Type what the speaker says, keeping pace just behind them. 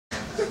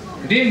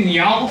Didn't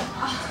y'all?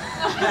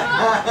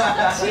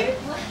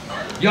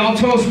 Y'all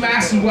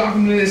Toastmasters,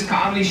 welcome to this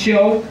comedy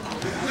show.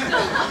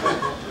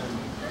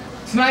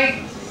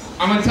 Tonight,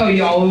 I'm going to tell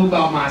y'all a little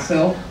about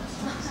myself.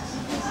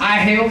 I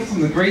hail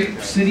from the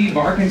great city of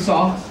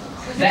Arkansas.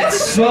 That's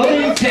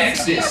southern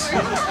Texas.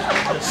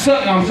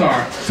 I'm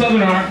sorry,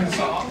 southern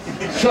Arkansas.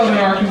 Southern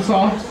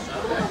Arkansas.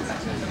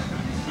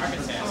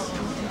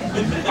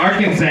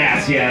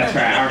 Arkansas, yeah, that's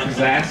right,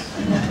 Arkansas.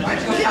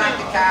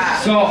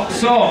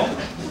 So,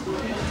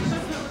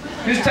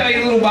 just tell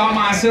you a little about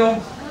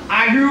myself.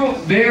 I grew up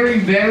very,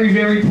 very,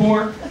 very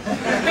poor.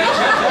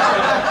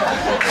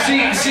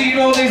 See, you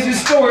know, there's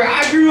this story.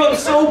 I grew up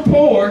so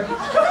poor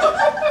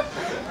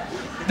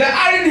that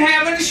I didn't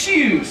have any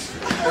shoes.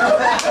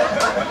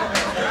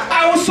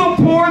 I was so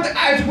poor that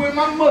I had to wear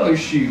my mother's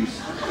shoes.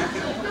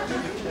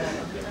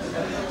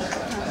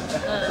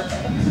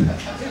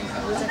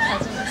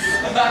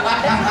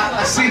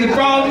 See, the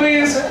problem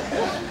is,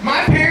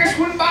 my parents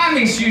wouldn't buy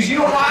me shoes. You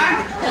know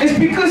why? It's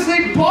because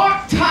they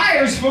bought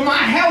tires for my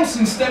house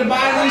instead of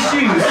buying me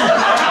shoes.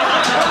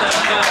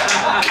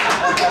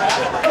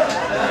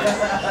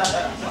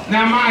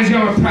 Now, mind you,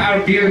 I'm a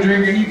proud beer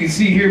drinker. You can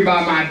see here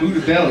by my Buddha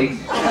belly.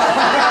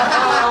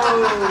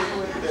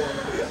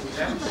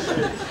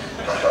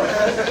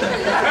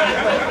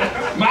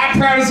 My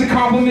proudest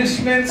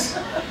accomplishments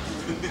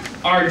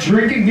are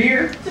drinking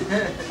beer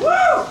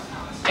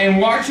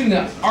and watching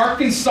the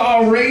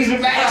Arkansas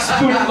Razorbacks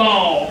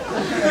football.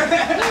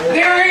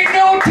 There ain't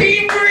no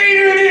team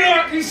greater than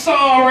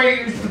Arkansas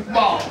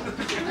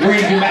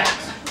Razorbacks.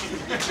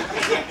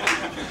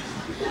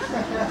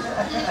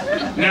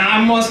 Now,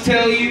 I must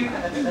tell you,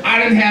 I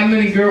didn't have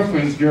many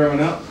girlfriends growing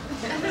up,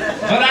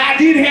 but I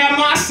did have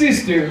my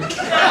sister.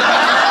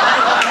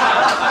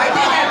 I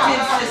did have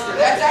Tim's sister.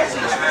 That's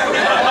actually true.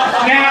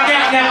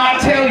 Now, I'll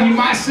tell you,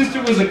 my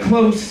sister was a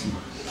close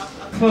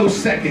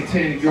second to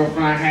any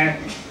girlfriend I had.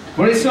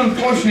 But it's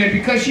unfortunate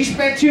because she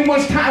spent too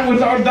much time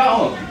with our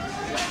dog.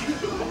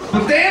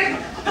 But then,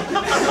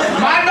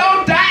 my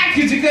dog died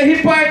because he got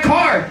hit by a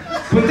car.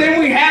 But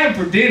then we had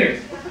him for dinner.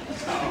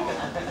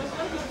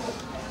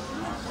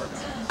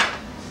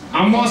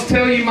 I must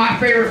tell you, my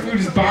favorite food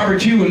is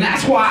barbecue, and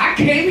that's why I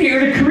came here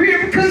to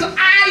Korea, because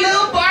I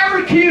love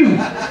barbecue.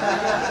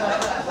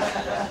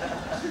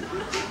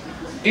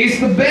 It's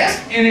the best,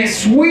 and it's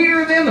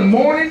sweeter than the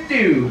morning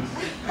dew.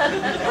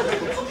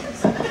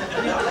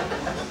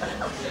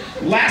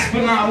 Last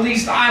but not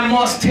least, I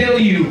must tell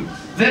you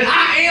that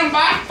I am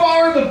by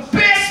far the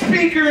best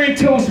speaker in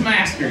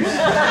Toastmasters.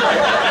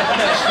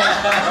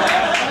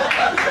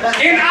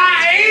 And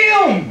I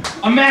am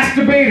a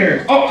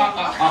masturbator. Oh,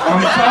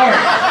 I'm sorry.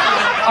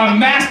 A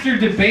master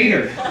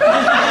debater.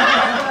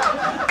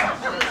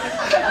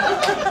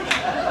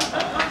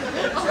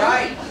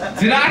 Right.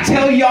 Did I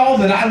tell y'all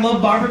that I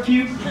love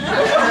barbecue?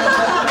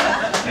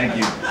 Thank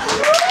you.